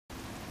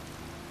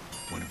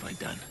What have I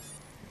done?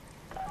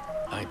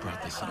 I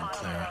brought this on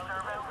Clara.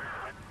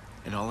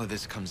 And all of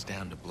this comes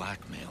down to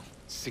blackmail.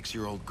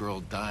 6-year-old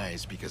girl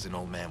dies because an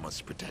old man wants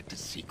to protect his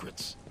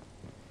secrets.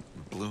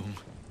 Bloom.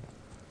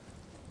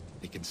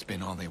 They can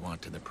spin all they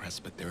want to the press,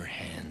 but their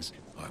hands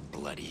are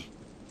bloody.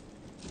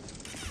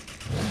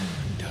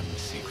 I'm done with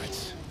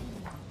secrets.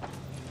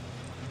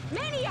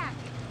 Maniac!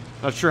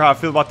 Not sure how I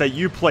feel about that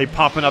Uplay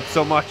popping up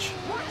so much.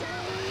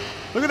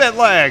 Look at that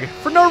lag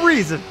for no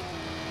reason.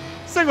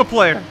 Single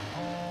player.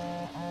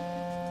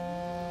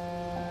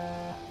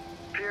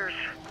 Pearce,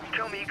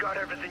 tell me you got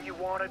everything you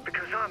wanted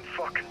because I'm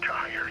fucking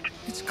tired.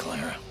 It's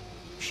Clara.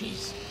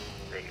 She's...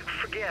 Hey,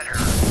 forget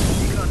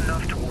her. You got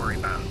enough to worry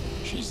about.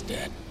 she's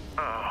dead.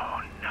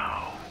 Oh,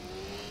 no.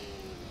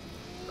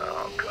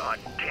 Oh, god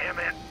damn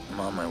it. I'm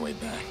on my way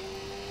back.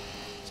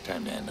 It's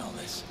time to end all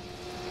this.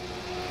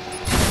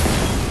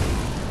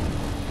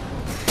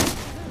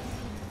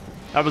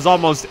 That was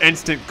almost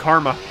instant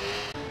karma.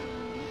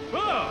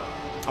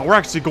 Oh, we're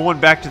actually going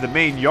back to the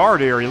main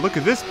yard area. Look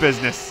at this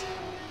business.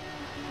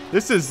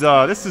 This is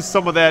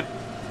some of that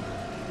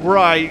where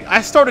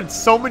I started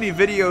so many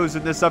videos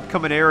in this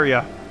upcoming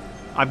area.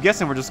 I'm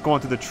guessing we're just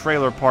going through the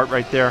trailer part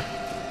right there.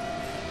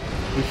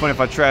 It'd be funny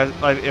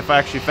if I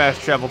actually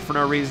fast traveled for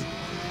no reason.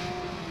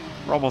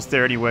 We're almost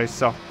there anyway,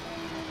 so.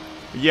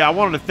 But yeah, I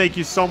wanted to thank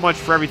you so much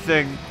for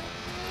everything.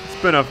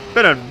 It's been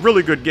a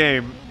really good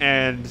game,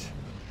 and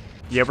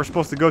yeah, we're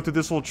supposed to go through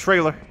this little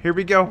trailer. Here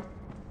we go.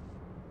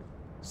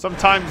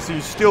 Sometimes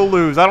you still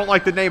lose. I don't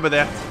like the name of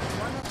that.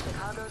 One of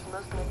Chicago's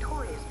most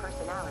notorious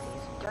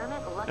personalities,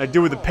 Dermot Lucky That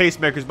dude with the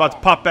pacemaker's about to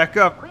pop back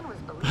up. Quinn was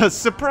believed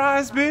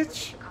Surprise,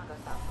 bitch. Chicago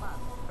South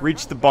Club.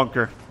 Reach the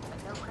bunker.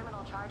 But no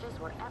criminal charges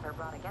were ever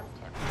brought against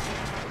him.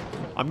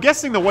 I'm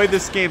guessing the way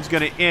this game's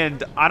gonna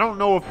end, I don't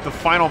know if the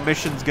final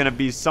mission's gonna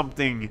be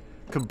something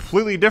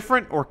completely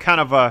different or kind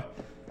of a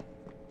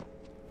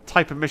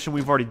type of mission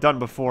we've already done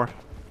before.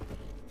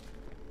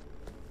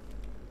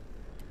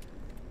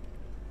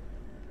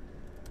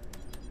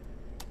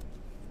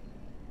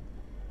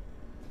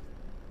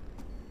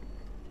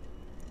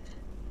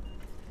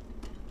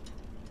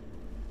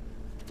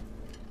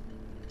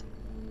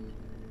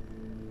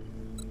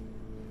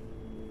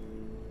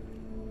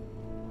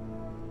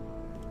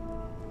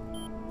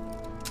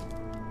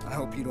 I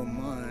hope you don't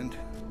mind.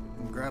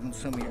 I'm grabbing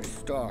some of your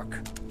stock.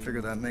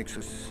 Figure that makes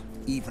us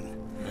even.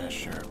 Yeah,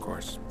 sure, of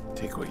course.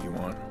 Take what you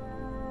want.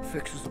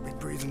 Fixers will be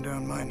breathing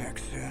down my neck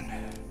soon.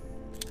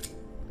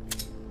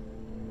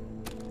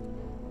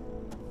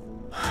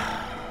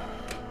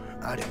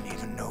 I didn't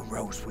even know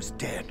Rose was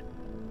dead.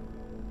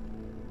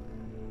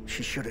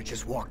 She should have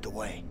just walked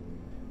away.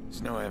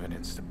 There's no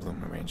evidence that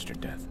Bloom arranged her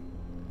death.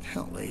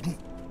 Hell, Aiden.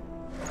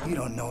 You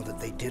don't know that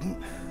they didn't.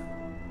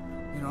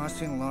 You know, I've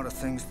seen a lot of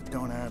things that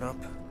don't add up.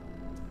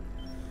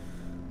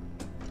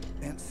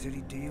 Ant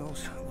City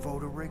deals,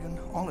 voter rigging.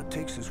 All it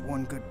takes is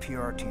one good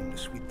PR team to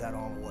sweep that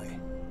all away.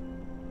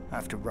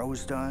 After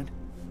Rose died,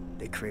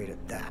 they created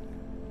that.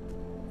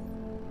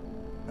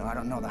 Now, I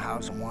don't know the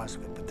hows and whys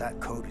of it, but that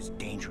code is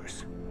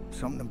dangerous.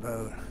 Something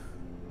about...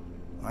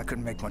 I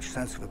couldn't make much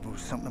sense of it, but it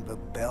was something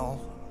about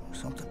Bell or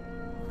something.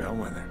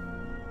 Bellwether.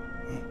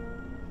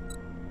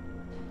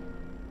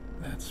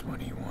 That's what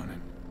he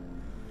wanted.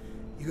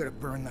 You gotta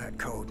burn that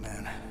code,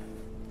 man.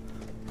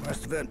 The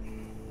rest of it,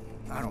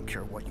 I don't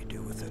care what you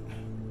do with it.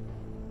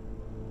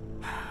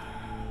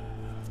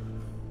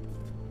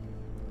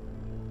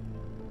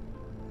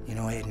 You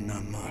know, Aiden,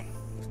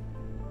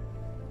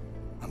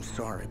 I'm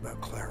sorry about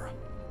Clara.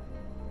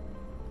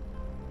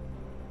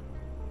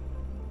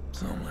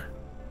 Somewhere.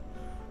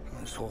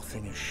 This whole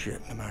thing is shit,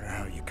 no matter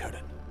how you cut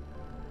it.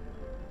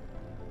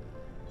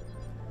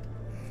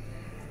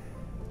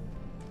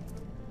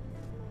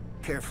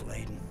 Careful,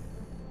 Aiden.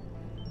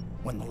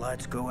 When the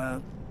lights go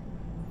out,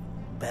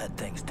 bad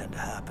things tend to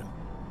happen.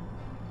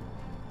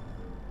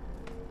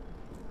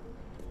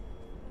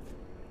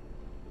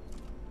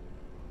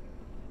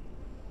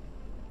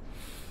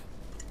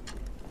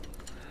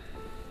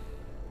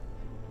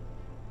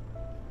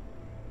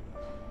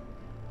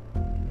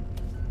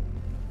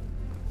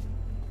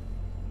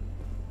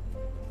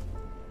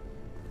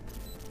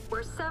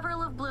 Where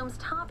several of Bloom's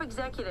top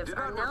executives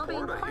are now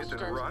being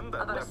questioned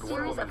about a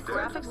series of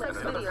graphic sex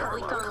videos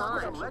leaked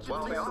online.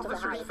 While the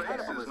officer's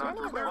face is not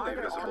clearly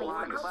visible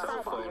on his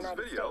cell phone's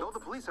video,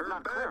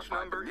 her badge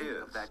number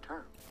is.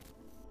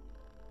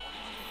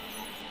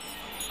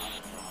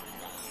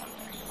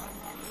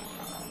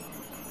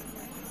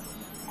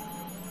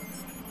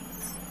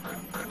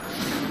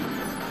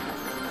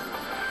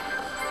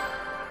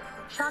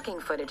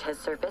 Shocking footage has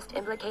surfaced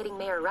implicating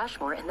Mayor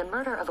Rushmore in the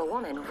murder of a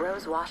woman,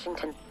 Rose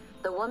Washington.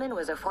 The woman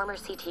was a former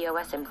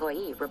CtOS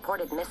employee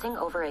reported missing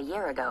over a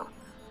year ago.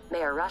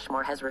 Mayor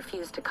Rushmore has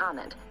refused to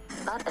comment,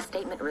 but a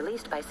statement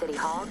released by City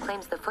Hall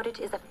claims the footage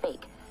is a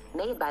fake,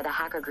 made by the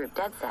hacker group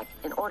DedSec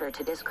in order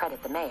to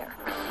discredit the mayor.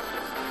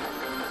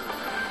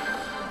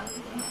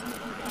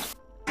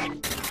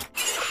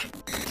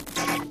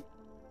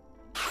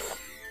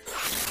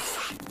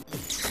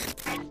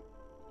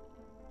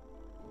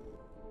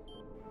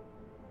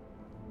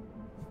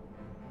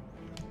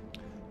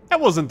 That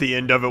wasn't the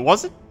end of it,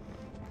 was it?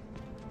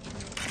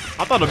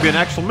 I thought it'd be an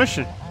actual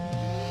mission.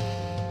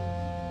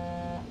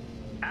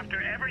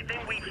 After everything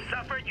we've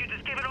suffered, you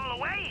just give it all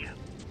away?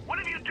 What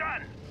have you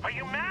done? Are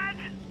you mad?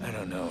 I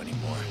don't know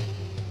anymore.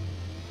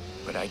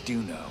 But I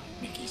do know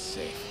Nikki's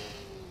safe.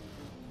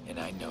 And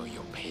I know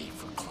you'll pay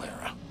for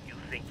Clara. You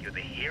think you're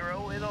the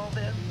hero in all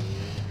this?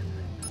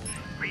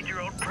 Read your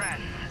own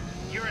press.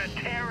 You're a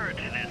terror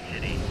to this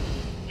city.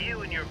 You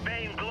and your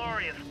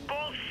vainglorious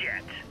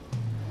bullshit.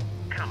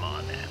 Come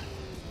on, then.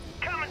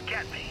 Come and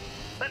get me.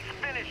 Let's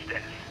finish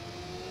this.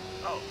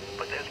 Oh,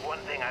 but there's one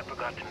thing I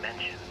forgot to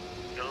mention.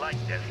 You'll like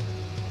this.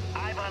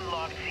 I've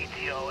unlocked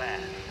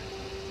CtOS.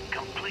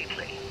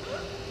 Completely.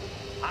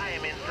 I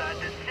am inside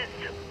the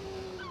system.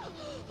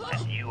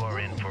 And you are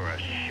in for a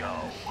show.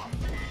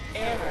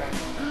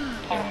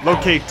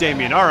 Locate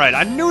Damien. Alright,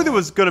 I knew there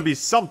was gonna be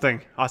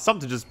something.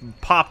 Something just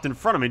popped in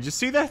front of me. Did you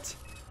see that?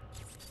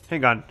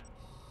 Hang on.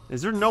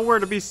 Is there nowhere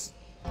to be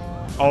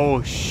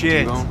Oh,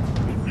 shit.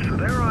 So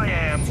there I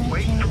am,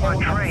 waiting for my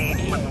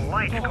train when the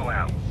lights go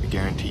out. I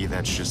guarantee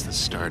that's just the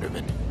start of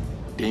it.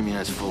 Damien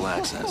has full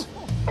access.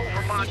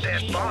 Over my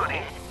dead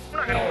body. I'm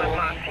not gonna let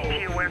my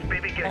CtOS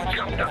baby get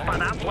jumped up by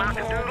that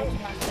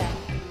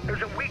wackadoodle.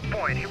 There's a weak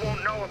point he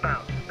won't know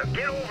about. Now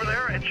get over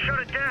there and shut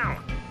it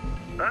down.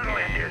 That'll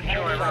end his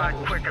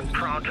joyride quick and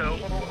pronto.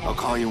 I'll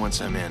call you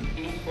once I'm in.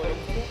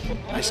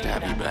 Nice to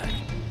have you back.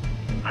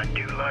 I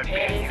do like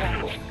being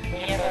useful.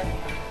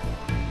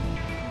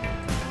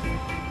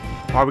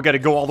 Alright, we gotta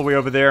go all the way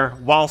over there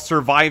while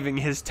surviving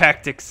his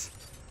tactics.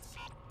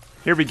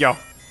 Here we go.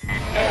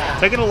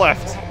 Taking a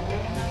left.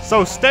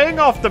 So staying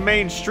off the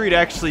main street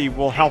actually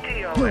will help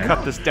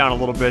cut this down a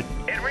little bit.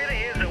 It really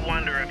is a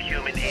wonder of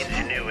human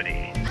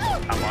ingenuity.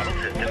 A model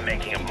system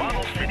making a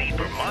model city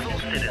for model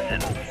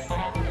citizens.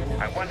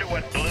 I wonder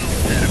what Bloom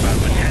said about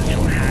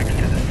potential hacks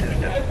to the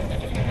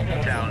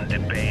system. Sound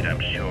debate, I'm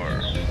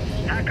sure.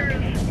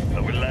 Hackers?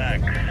 Oh,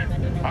 relax.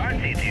 Our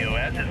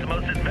CtOS is the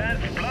most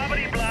advanced blah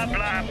blah blah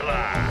blah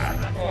blah.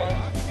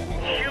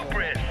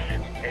 Hubris,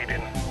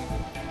 Aiden.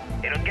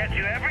 It'll get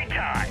you every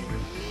time.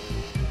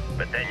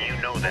 But then you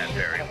know that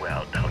very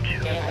well, don't you?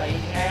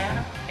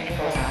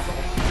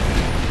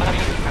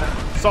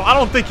 So I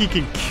don't think he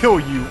can kill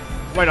you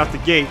right out the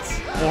gates.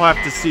 We'll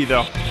have to see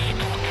though.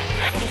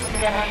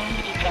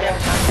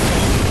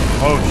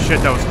 Oh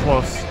shit, that was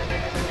close.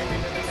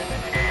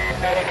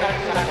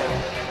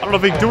 I don't know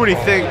if he can do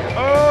anything.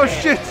 Oh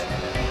shit!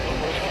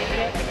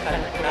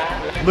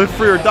 Live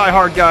free or die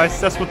hard, guys.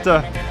 That's what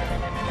the...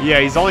 Yeah,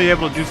 he's only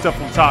able to do stuff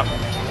from top.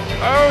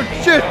 Oh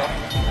shit!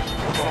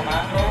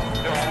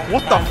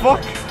 What the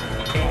fuck?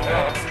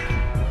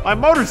 My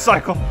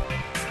motorcycle!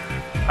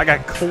 I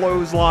got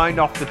clotheslined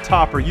off the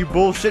top. Are you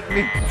bullshitting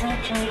me?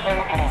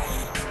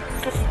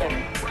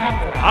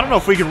 I don't know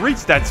if we can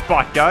reach that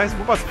spot, guys.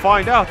 We're about to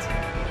find out.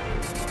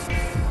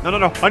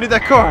 No. I need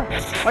that car.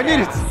 I need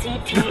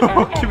it.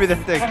 No, give me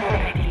that thing.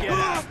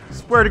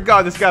 Swear to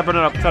God, this guy better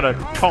not try to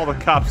call the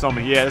cops on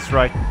me. Yeah, that's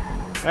right.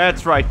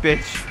 That's right,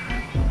 bitch.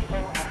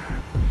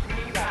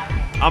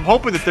 I'm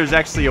hoping that there's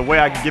actually a way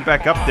I can get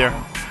back up there.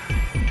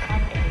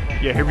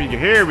 Yeah, here we go.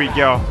 Here we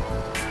go.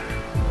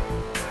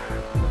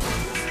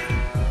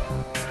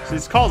 So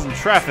he's causing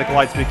traffic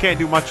lights, but he can't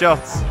do much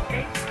else.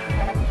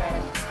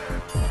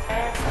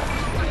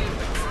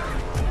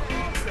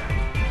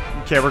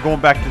 Okay, we're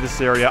going back to this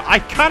area. I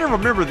kind of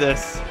remember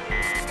this.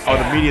 Oh,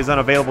 the media is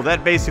unavailable.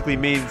 That basically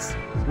means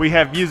we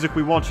have music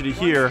we want you to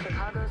hear.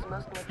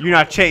 You're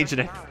not changing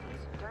it.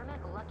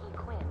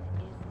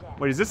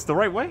 Wait, is this the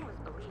right way?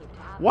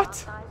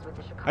 What?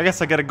 I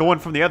guess I gotta go in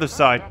from the other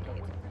side.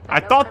 I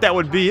thought that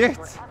would be it.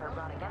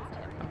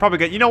 I probably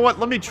got... You know what?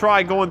 Let me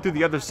try going through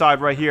the other side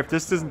right here. If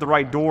this isn't the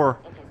right door,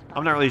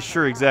 I'm not really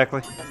sure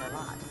exactly.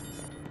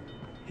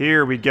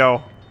 Here we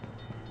go.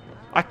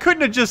 I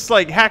couldn't have just,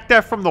 like, hacked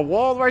that from the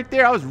wall right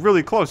there. I was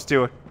really close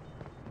to it.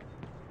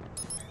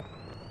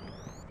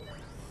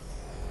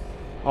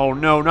 Oh,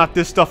 no, not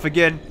this stuff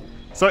again.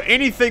 So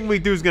anything we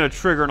do is going to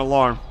trigger an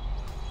alarm.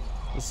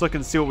 Let's look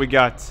and see what we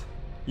got.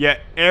 Yeah,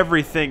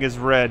 everything is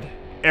red.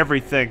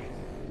 Everything.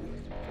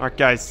 Alright,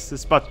 guys. This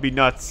is about to be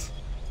nuts.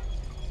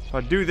 If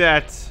I do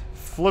that,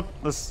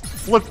 let's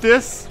flip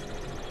this.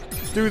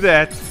 Do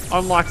that.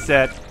 Unlocks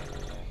that.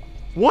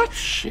 What?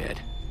 Shit.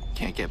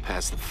 Can't get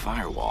past the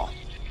firewall.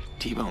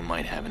 T-Bone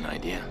might have an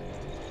idea.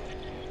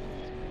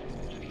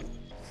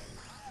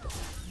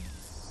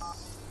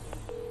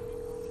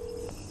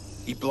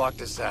 He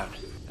blocked us out.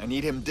 I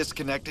need him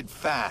disconnected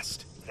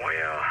fast.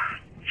 Well,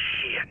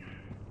 shit.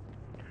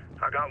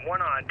 I got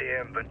one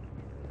idea, but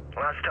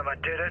last time I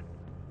did it,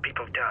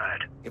 people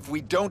died. If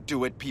we don't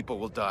do it, people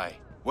will die.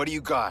 What do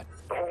you got?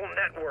 The whole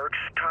network's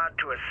tied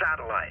to a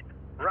satellite.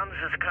 Runs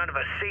as kind of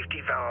a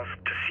safety valve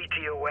to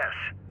CtOS.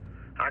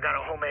 I got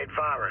a homemade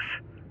virus.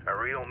 A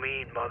real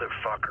mean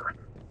motherfucker.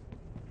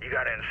 You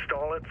gotta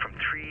install it from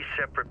 3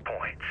 separate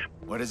points.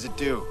 What does it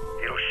do?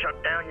 It'll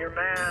shut down your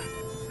man.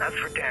 That's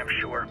for damn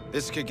sure.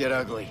 This could get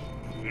ugly.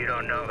 You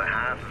don't know the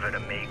half of it,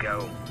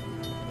 amigo.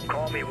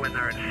 Call me when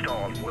they're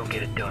installed. We'll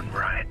get it done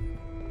right.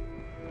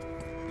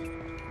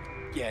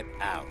 Get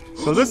out.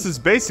 So this is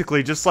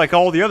basically just like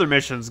all the other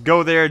missions.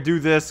 Go there, do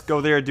this,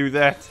 go there, do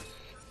that.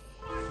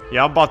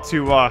 Yeah, I'm about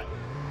to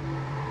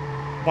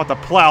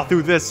plow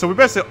through this. So we're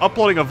basically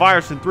uploading a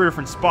virus in 3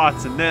 different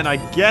spots, and then I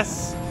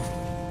guess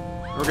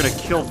we're gonna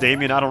kill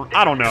Damien. I don't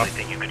know. You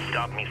think you could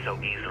stop me so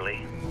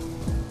easily?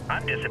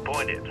 I'm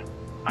disappointed.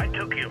 I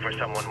took you for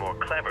someone more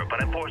clever,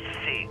 but I'm forced to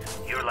see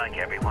you're like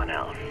everyone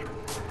else.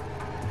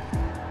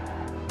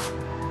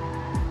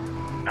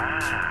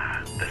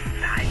 Ah, the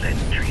silent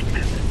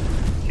treatment.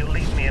 You'll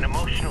leave me an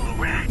emotional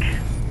wreck.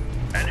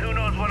 And who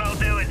knows what I'll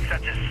do in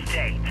such a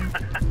state.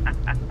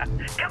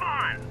 Come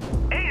on!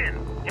 Aiden,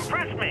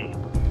 impress me!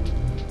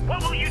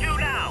 What will you do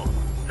now?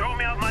 Throw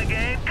me out my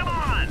game? Come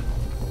on!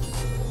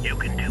 You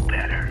can do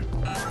better.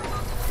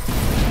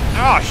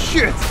 Ah,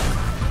 shit!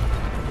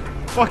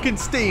 Fucking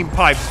steam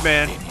pipes,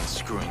 man.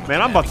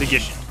 Man, I'm about to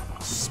get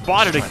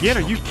spotted again.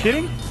 Are you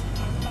kidding?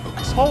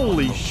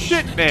 Holy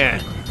shit,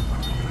 man.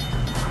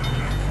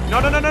 No,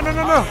 no, no, no, no,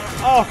 no, no.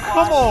 Oh,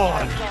 come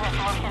on.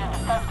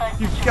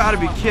 You gotta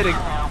be kidding.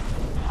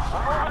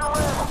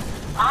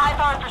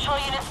 High-powered patrol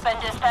unit's been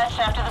dispatched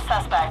after the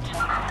suspect.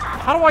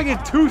 How do I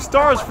get 2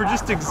 stars for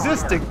just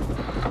existing?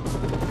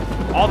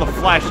 All the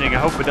flashing, I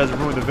hope it doesn't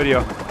ruin the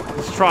video.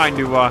 Just trying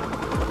to do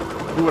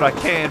what I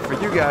can for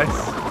you guys.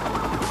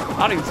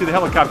 I don't even see the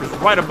helicopters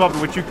right above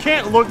me, which you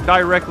can't look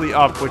directly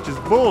up, which is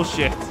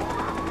bullshit.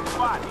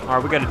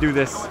 Alright, we gotta do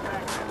this.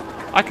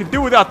 I could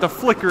do without the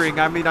flickering.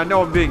 I mean, I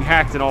know I'm being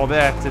hacked and all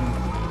that, and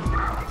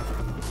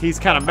he's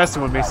kind of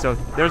messing with me, so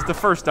there's the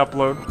first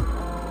upload.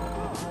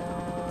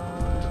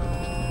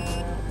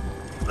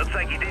 Looks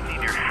like you didn't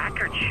need your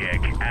hacker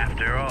chick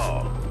after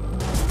all.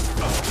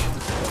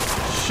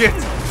 Shit!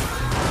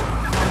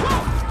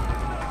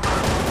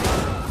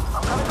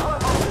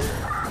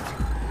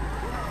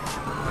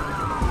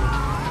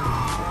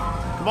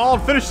 Come on,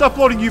 finish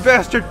uploading, you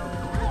bastard!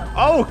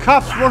 Oh,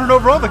 cops running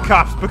over other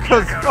cops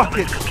because fuck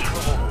it.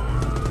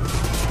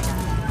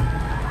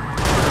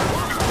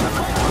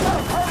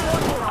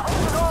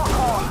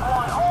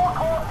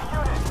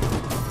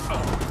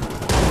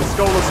 Let's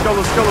go, let's go,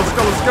 let's go, let's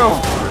go, let's go.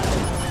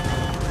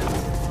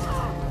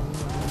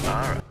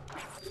 Alright.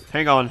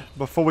 Hang on,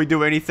 before we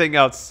do anything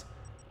else.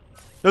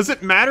 Does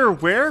it matter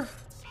where?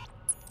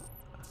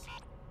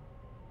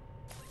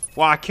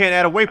 Well, I can't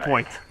add a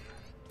waypoint.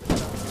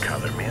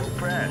 Color me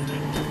impressed.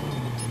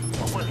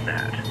 What was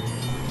that?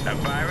 A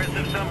virus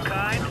of some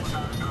kind?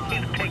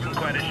 He's taking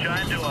quite a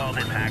shine to all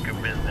this hacker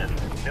business.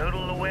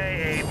 Noodle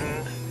away,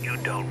 Aiden. You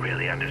don't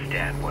really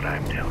understand what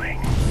I'm doing.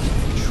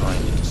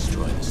 Trying to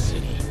destroy the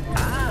city.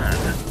 Ah,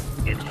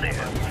 it lives.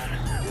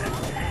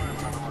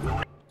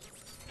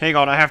 Hang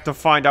on, I have to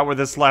find out where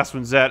this last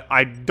one's at.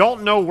 I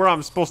don't know where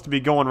I'm supposed to be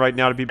going right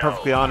now, to be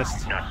perfectly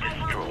honest. Not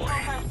destroy.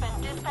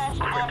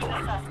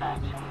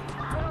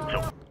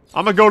 So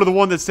I'm gonna go to the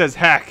one that says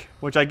hack,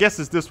 which I guess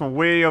is this one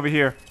way over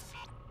here.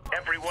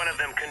 every one of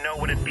them can know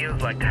what it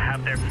feels like to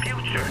have their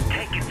future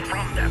taken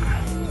from them.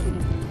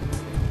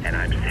 And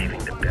I'm saving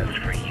the best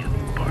for you,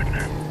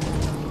 partner.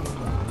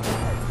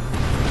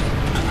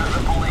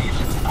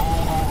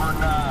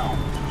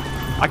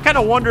 I kind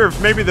of wonder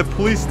if maybe the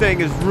police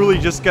thing is really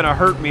just gonna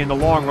hurt me in the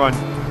long run.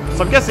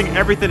 So I'm guessing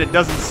everything it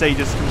doesn't say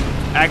just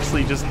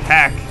actually just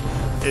hack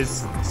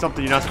is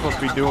something you're not supposed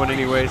to be doing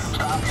anyways.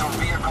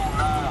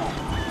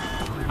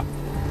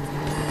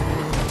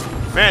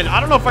 Man, I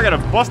don't know if I got a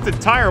busted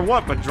tire or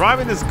what, but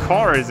driving this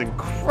car is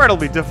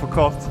incredibly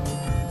difficult.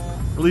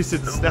 At least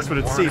that's what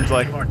it seems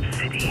like.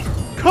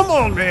 Come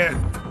on,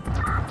 man!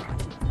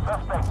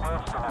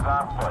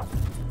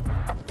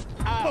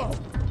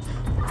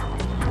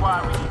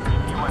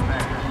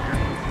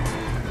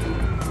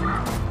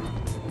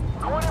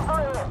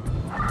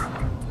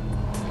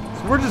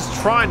 So we're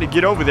just trying to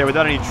get over there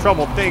without any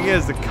trouble. Thing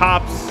is, the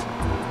cops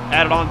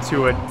added on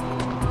to it.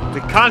 The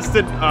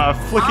constant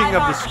flicking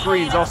of the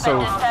screen's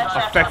also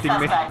affecting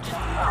me.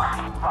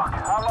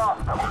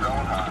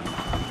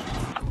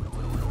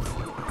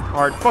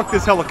 Alright, fuck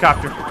this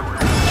helicopter.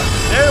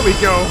 There we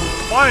go.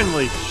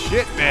 Finally.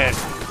 Shit, man.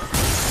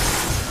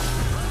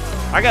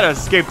 I gotta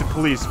escape the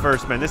police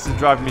first, man. This is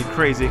driving me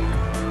crazy.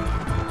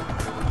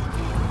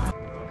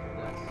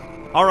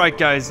 Alright,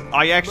 guys.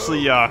 I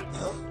actually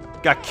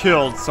got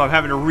killed, so I'm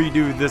having to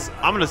redo this.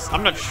 I'm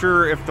not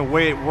sure if the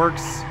way it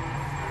works.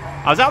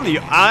 I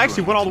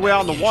actually went all the way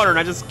out in the water and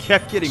I just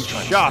kept getting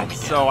shot,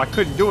 so I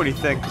couldn't do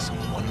anything.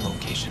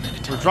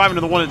 We're driving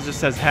to the one that just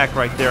says hack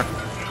right there.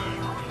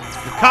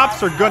 The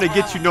cops are gonna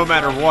get you no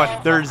matter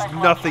what. There's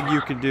nothing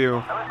you can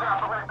do.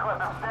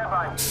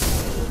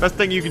 Best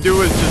thing you can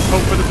do is just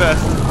hope for the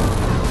best.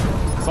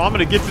 So I'm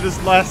gonna get to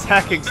this last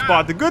hacking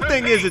spot. The good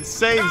thing is it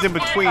saves in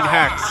between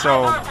hacks,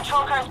 so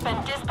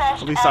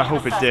at least I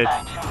hope it did.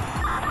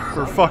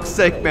 For fuck's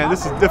sake, man,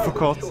 this is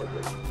difficult.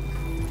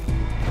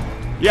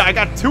 Yeah, I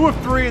got 2 of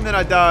 3 and then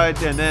I died,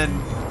 and then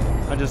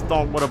I just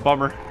thought, what a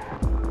bummer.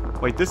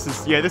 Wait, this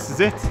is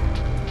it.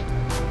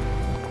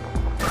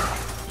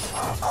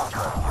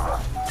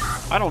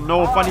 I don't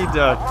know if I need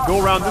to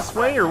go around this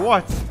way or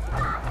what.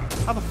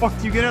 How the fuck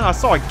do you get in? I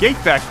saw a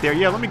gate back there.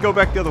 Yeah, let me go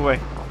back the other way.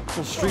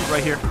 Little street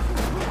right here.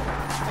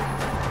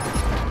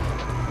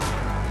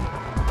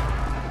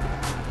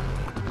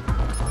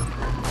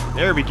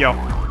 There we go.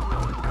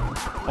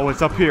 Oh,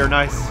 it's up here.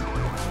 Nice.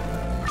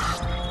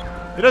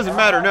 It doesn't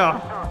matter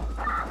now.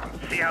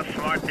 See how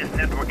smart this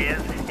network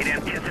is? It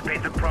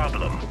anticipates a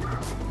problem.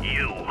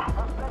 You.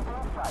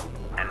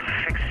 And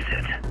fixes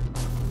it.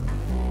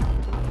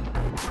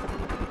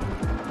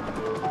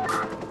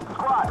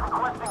 Squad,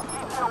 requesting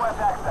CtOS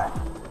access.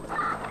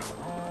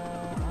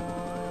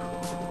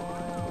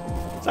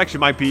 This actually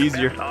might be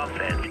easier. Best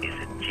offense is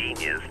a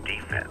genius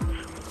defense.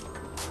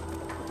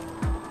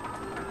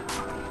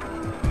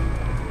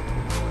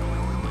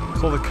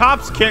 So the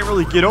cops can't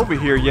really get over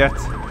here yet.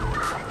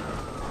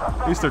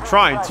 At least they're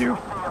trying to.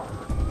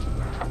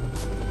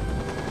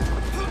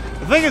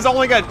 The thing is, I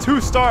only got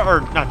two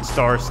squares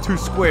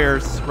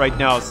right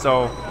now,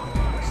 so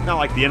it's not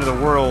like the end of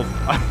the world.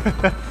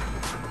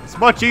 It's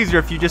much easier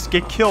if you just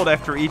get killed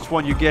after each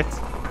one you get.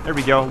 There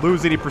we go.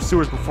 Lose any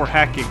pursuers before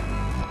hacking.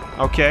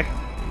 Okay.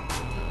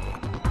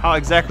 How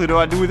exactly do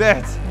I do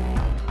that?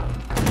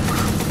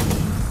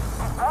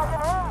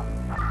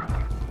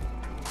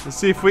 Let's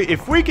see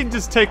if we can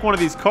just take one of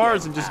these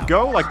cars and just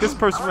go, like this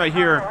person right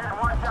here,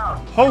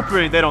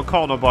 hoping they don't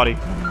call nobody.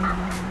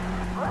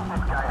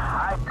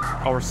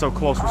 Oh, we're so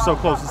close. We're so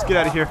close. Let's get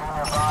out of here.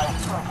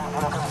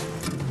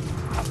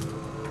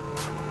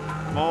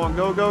 Come on,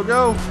 go, go,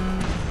 go.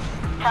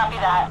 Copy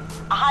that.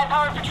 A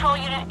high-powered patrol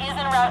unit is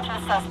en route to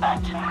the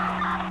suspect.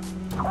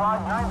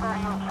 Squad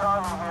 938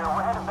 Charlie here.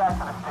 We're headed back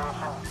to the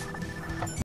station.